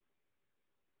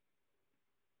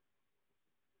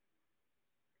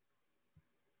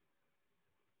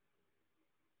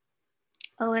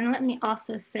Oh, and let me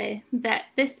also say that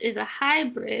this is a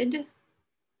hybrid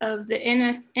of the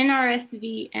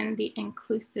NRSV and the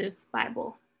Inclusive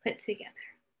Bible put together.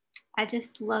 I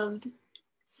just loved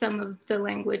some of the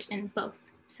language in both.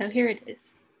 So here it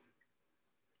is.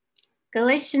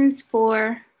 Galatians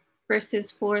 4,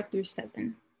 verses 4 through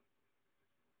 7.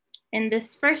 In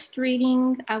this first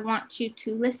reading, I want you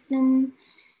to listen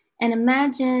and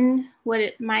imagine what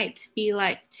it might be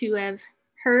like to have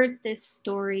heard this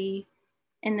story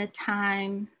in the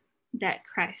time that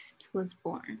Christ was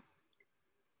born.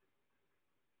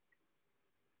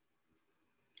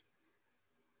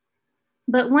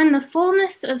 But when the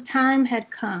fullness of time had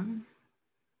come,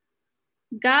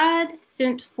 God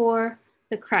sent for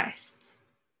the Christ,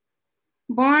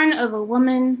 born of a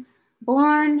woman,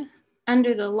 born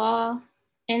under the law,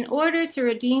 in order to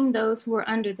redeem those who were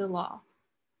under the law,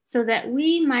 so that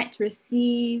we might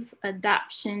receive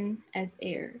adoption as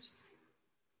heirs.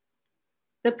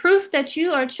 The proof that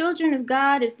you are children of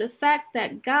God is the fact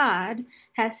that God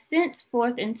has sent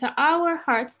forth into our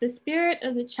hearts the spirit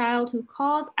of the child who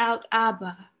calls out,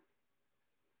 Abba.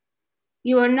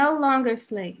 You are no longer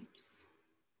slaves,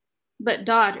 but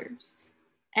daughters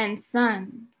and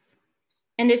sons.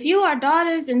 And if you are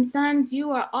daughters and sons, you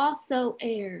are also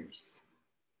heirs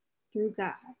through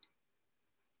God.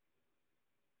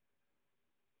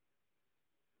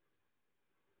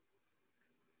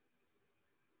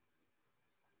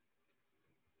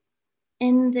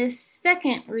 In this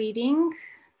second reading,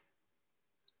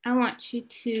 I want you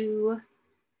to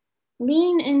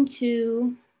lean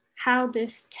into how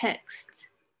this text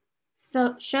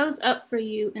shows up for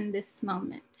you in this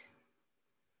moment,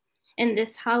 in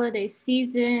this holiday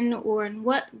season, or in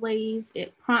what ways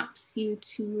it prompts you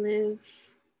to live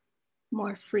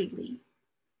more freely.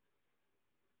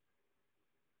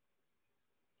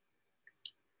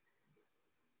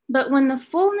 But when the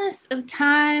fullness of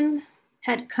time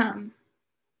had come,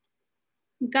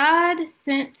 God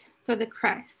sent for the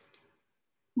Christ,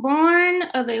 born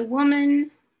of a woman,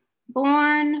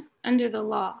 born under the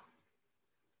law,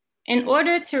 in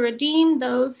order to redeem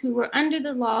those who were under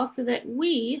the law so that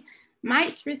we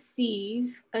might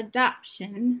receive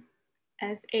adoption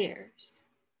as heirs.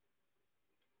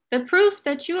 The proof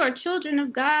that you are children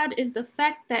of God is the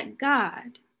fact that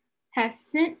God has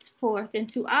sent forth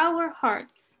into our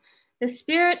hearts the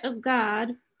Spirit of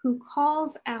God who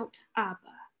calls out, Abba.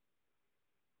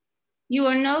 You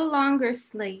are no longer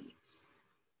slaves,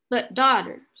 but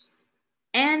daughters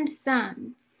and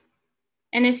sons.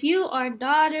 And if you are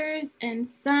daughters and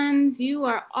sons, you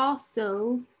are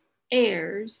also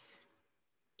heirs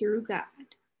through God.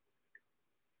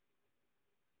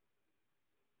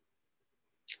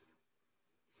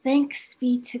 Thanks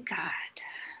be to God.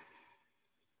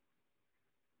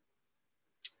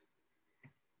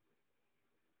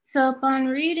 So upon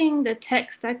reading the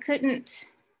text, I couldn't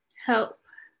help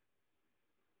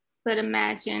but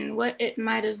imagine what it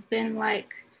might have been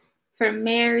like for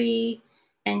Mary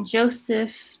and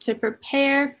Joseph to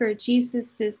prepare for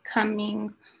Jesus's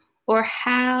coming, or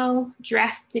how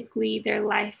drastically their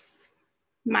life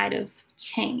might have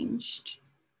changed.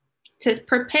 To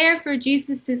prepare for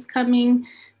Jesus's coming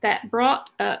that brought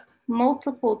up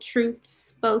multiple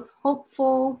truths, both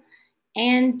hopeful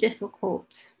and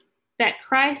difficult, that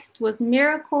Christ was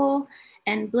miracle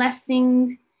and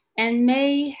blessing, and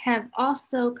may have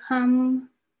also come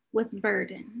with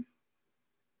burden.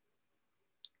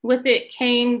 With it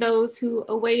came those who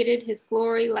awaited his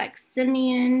glory, like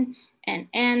Simeon and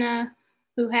Anna,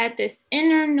 who had this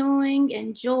inner knowing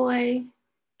and joy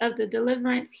of the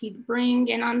deliverance he'd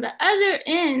bring. And on the other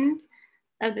end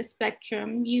of the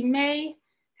spectrum, you may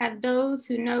have those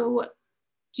who know what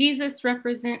Jesus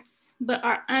represents, but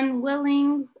are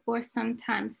unwilling or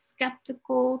sometimes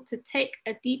skeptical to take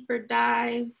a deeper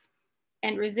dive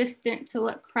and resistant to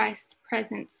what Christ's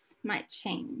presence might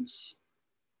change.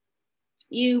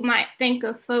 You might think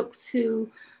of folks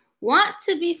who want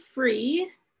to be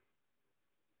free,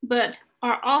 but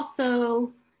are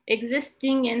also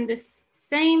existing in this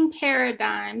same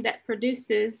paradigm that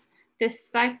produces this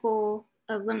cycle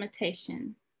of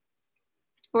limitation,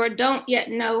 or don't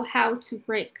yet know how to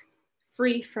break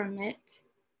free from it.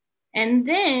 And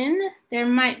then there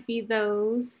might be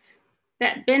those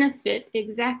that benefit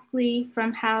exactly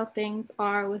from how things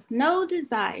are, with no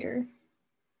desire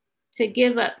to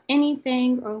give up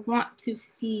anything or want to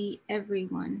see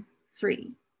everyone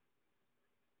free.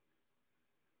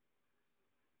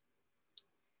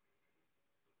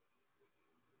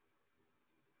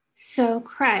 So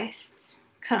Christ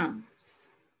comes,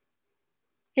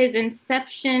 his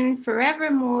inception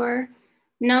forevermore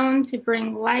known to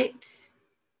bring light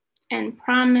and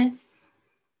promise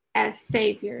as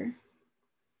Savior.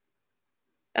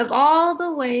 Of all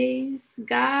the ways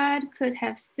God could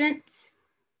have sent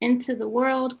into the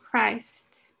world,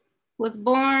 Christ was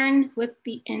born with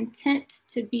the intent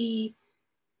to be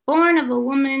born of a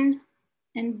woman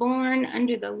and born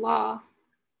under the law,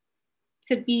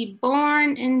 to be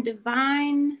born in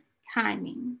divine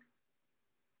timing,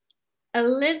 a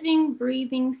living,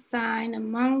 breathing sign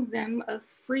among them of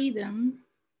freedom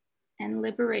and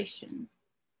liberation.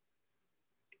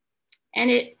 And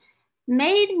it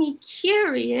made me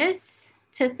curious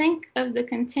to think of the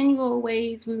continual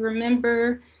ways we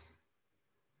remember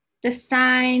the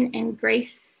sign and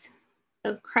grace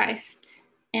of Christ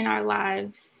in our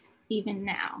lives, even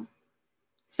now.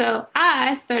 So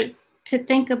I started to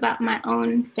think about my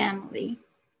own family,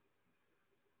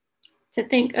 to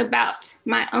think about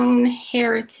my own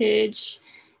heritage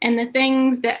and the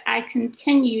things that I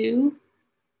continue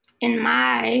in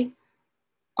my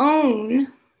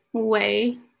own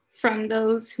way from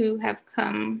those who have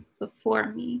come before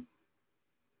me.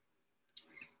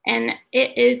 And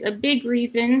it is a big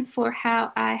reason for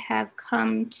how I have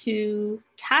come to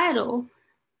title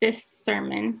this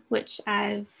sermon, which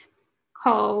I've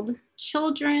called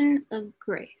Children of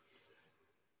Grace.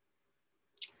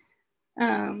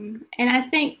 And I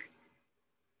think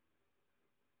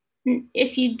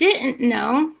if you didn't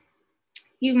know,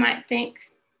 you might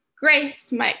think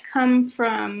grace might come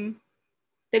from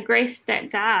the grace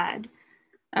that God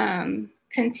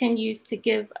continues to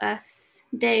give us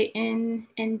day in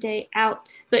and day out.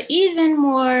 But even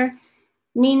more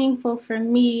meaningful for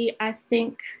me, I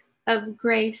think of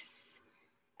grace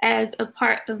as a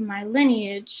part of my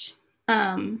lineage.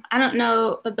 I don't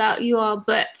know about you all,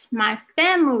 but my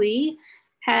family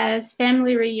has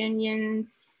family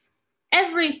reunions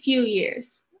every few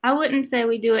years. I wouldn't say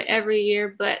we do it every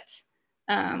year, but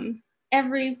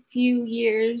every few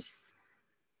years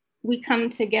we come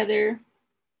together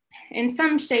in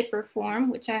some shape or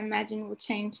form, which I imagine will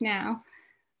change now,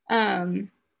 and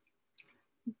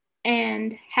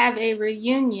have a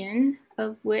reunion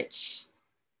of which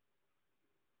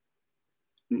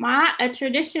a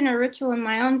tradition or ritual in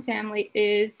my own family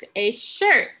is a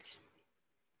shirt.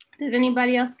 Does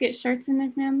anybody else get shirts in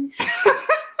their families?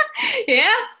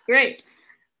 Yeah, great.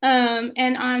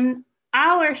 And on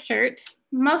our shirt,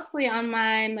 mostly on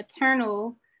my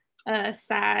maternal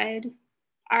side,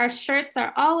 our shirts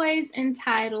are always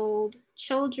entitled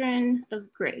Children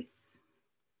of Grace.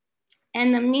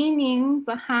 And the meaning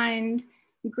behind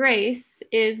grace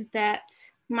is that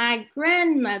my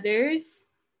grandmother's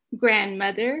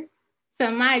grandmother,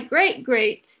 so my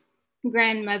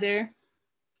great-great-grandmother,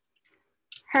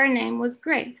 her name was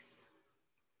Grace.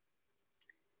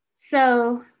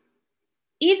 So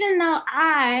even though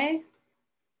I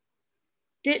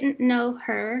didn't know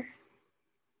her,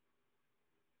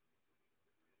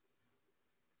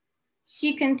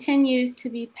 she continues to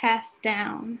be passed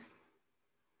down,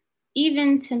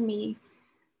 even to me,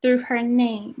 through her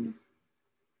name.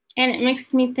 And it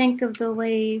makes me think of the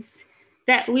ways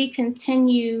that we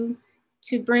continue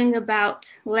to bring about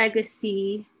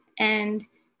legacy and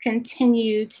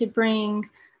continue to bring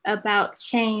about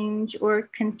change or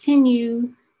continue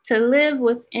to live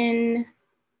within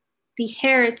the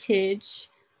heritage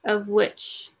of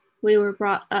which we were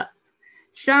brought up.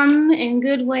 Some in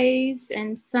good ways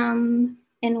and some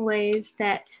in ways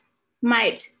that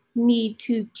might need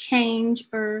to change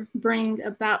or bring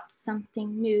about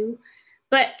something new.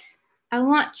 But I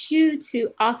want you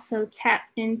to also tap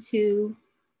into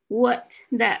what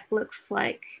that looks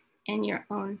like in your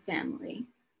own family.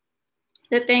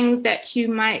 The things that you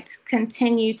might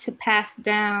continue to pass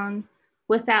down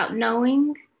without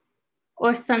knowing,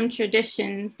 or some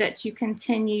traditions that you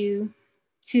continue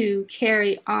to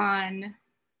carry on,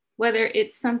 whether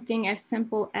it's something as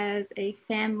simple as a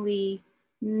family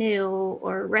meal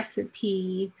or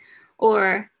recipe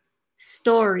or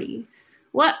stories.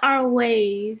 What are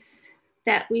ways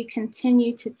that we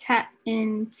continue to tap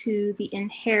into the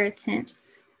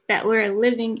inheritance that we're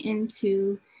living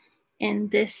into in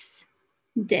this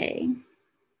day?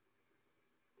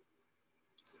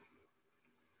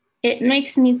 It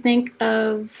makes me think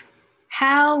of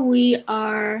how we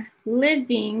are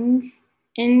living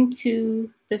into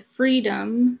the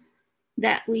freedom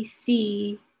that we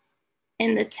see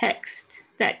in the text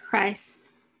that Christ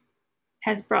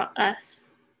has brought us.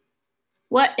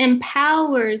 What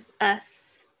empowers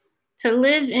us to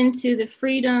live into the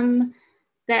freedom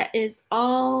that is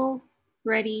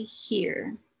already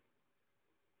here.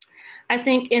 I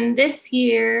think in this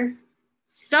year,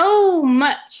 so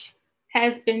much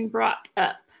has been brought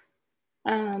up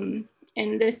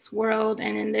in this world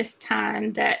and in this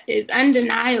time that is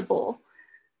undeniable.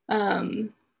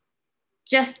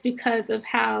 just because of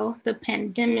how the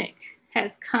pandemic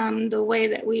has come, the way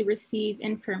that we receive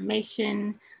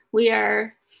information. We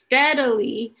are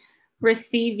steadily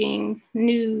receiving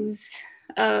news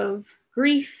of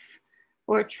grief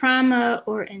or trauma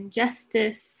or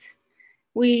injustice.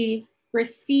 We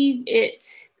receive it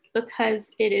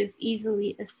because it is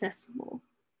easily accessible.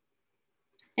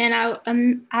 And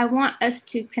I want us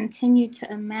to continue to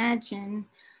imagine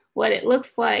what it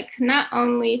looks like, not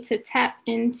only to tap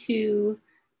into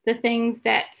the things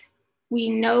that we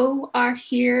know are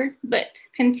here, but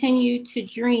continue to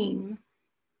dream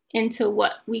into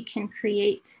what we can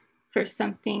create for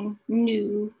something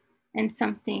new and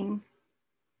something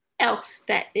else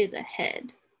that is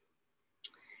ahead.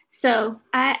 So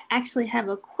I actually have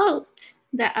a quote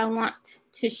that I want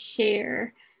to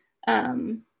share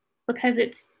because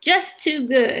it's just too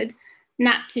good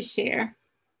not to share.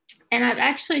 And I've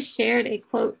actually shared a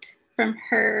quote from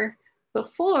her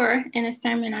before in a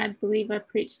sermon I believe I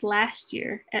preached last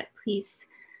year at Peace.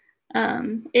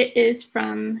 It is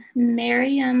from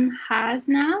Miriam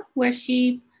Hasna, where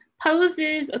she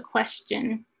poses a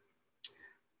question: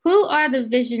 who are the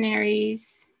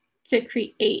visionaries to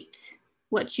create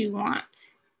what you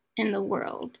want in the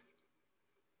world?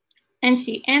 And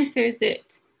she answers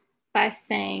it by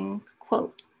saying,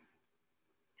 quote,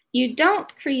 "You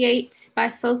don't create by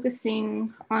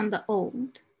focusing on the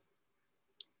old.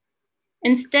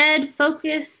 Instead,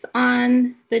 focus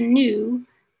on the new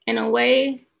in a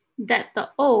way that the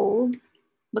old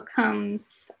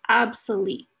becomes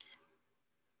obsolete."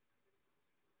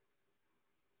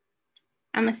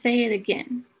 I'm gonna say it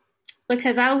again,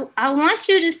 because I want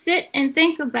you to sit and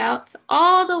think about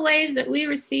all the ways that we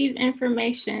receive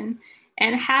information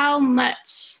and how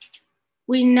much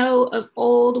we know of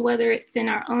old, whether it's in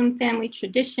our own family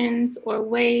traditions or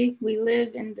way we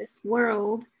live in this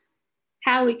world,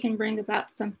 how we can bring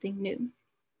about something new.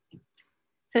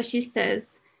 So she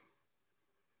says,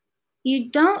 you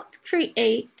don't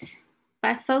create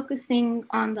by focusing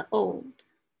on the old.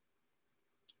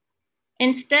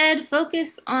 Instead,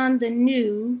 focus on the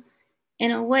new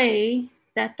in a way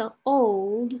that the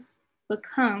old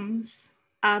becomes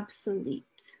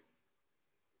obsolete.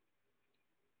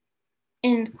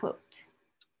 End quote.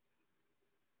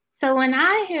 So when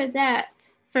I hear that,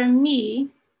 for me,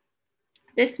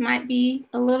 this might be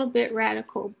a little bit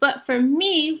radical, but for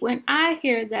me, when I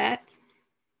hear that,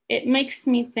 it makes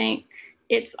me think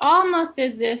it's almost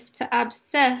as if to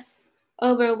obsess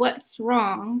over what's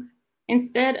wrong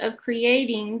instead of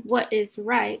creating what is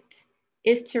right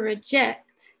is to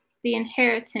reject the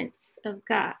inheritance of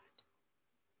God.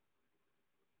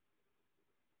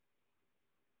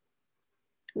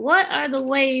 What are the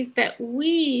ways that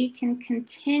we can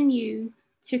continue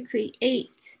to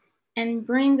create and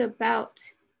bring about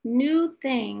new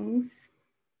things,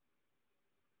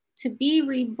 to be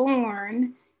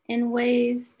reborn in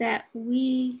ways that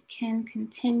we can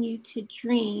continue to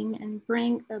dream and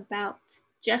bring about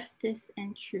justice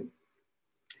and truth?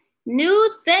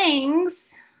 New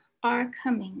things are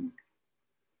coming.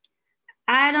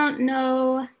 I don't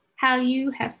know how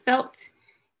you have felt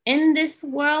in this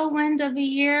whirlwind of a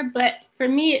year, but for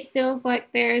me, it feels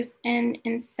like there's an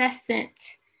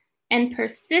incessant and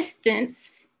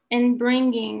persistence in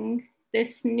bringing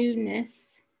this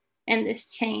newness and this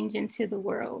change into the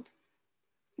world.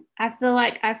 I feel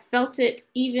like I felt it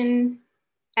even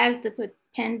as the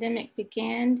pandemic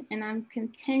began, and I'm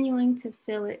continuing to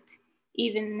feel it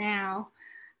even now.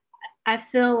 I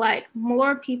feel like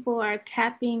more people are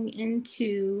tapping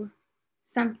into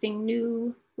something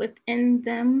new within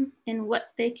them and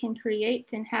what they can create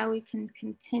and how we can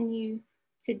continue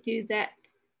to do that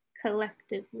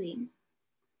collectively.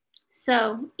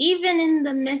 So even in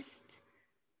the midst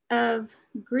of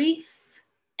grief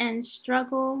and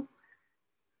struggle,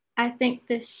 I think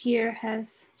this year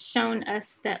has shown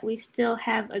us that we still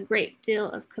have a great deal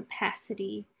of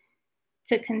capacity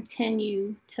to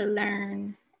continue to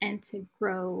learn and to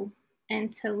grow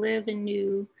and to live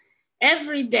anew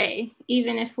every day,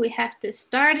 even if we have to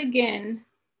start again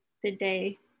the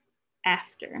day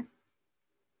after.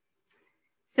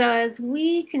 So as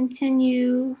we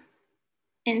continue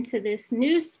into this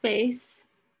new space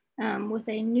with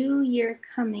a new year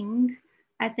coming,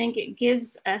 I think it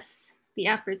gives us the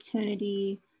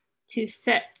opportunity to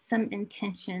set some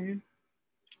intention.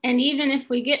 And even if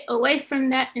we get away from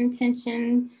that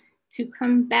intention, to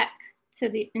come back to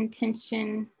the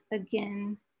intention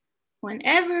again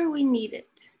whenever we need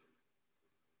it,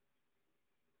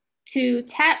 to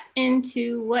tap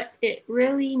into what it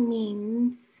really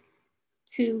means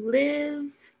to live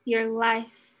your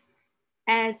life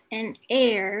as an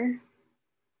heir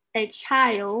a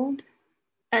child,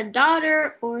 a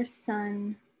daughter or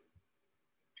son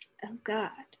of God?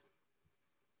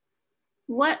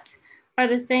 What are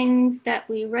the things that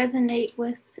we resonate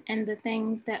with and the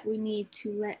things that we need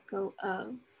to let go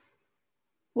of?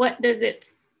 What does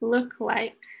it look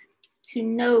like to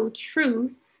know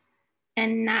truth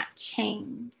and not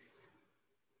chains?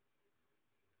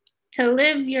 To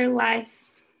live your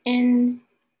life in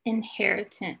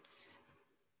inheritance,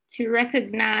 to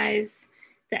recognize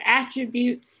the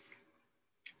attributes,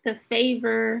 the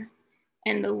favor,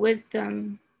 and the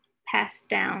wisdom passed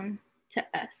down to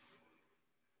us.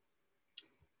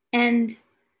 And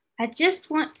I just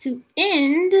want to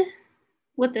end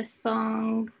with a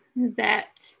song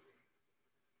that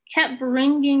kept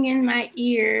ringing in my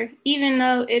ear, even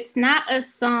though it's not a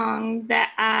song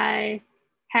that I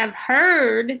have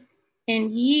heard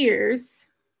in years.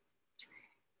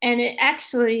 And it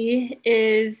actually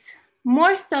is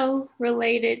more so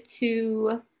related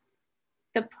to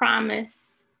the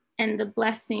promise and the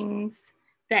blessings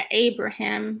that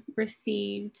Abraham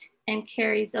received and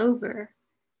carries over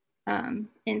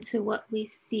into what we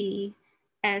see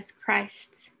as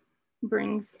Christ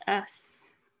brings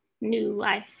us new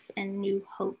life and new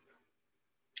hope.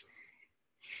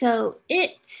 So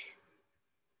it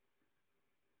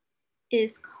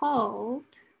is called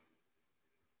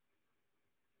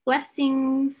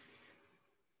Blessings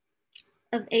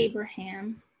of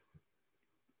Abraham.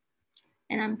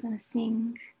 And I'm going to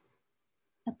sing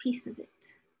a piece of it.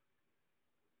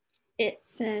 It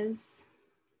says,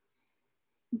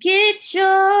 get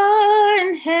your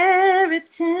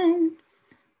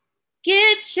inheritance,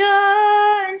 get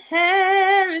your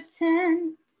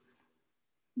inheritance,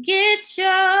 get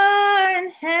your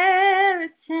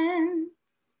inheritance,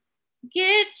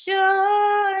 get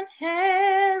your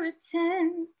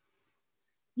inheritance.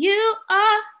 You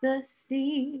are the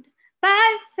seed,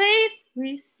 by faith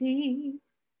receive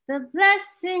the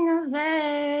blessing of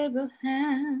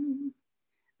Abraham,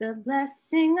 the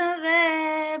blessing of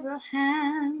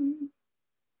Abraham.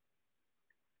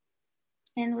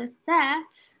 And with that,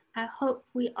 I hope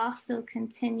we also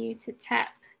continue to tap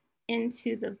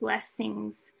into the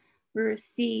blessings we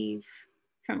receive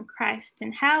from Christ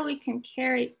and how we can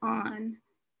carry on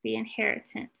the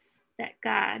inheritance that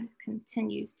God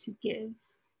continues to give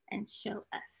and show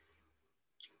us.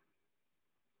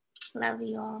 Love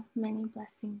you all. Many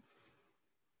blessings.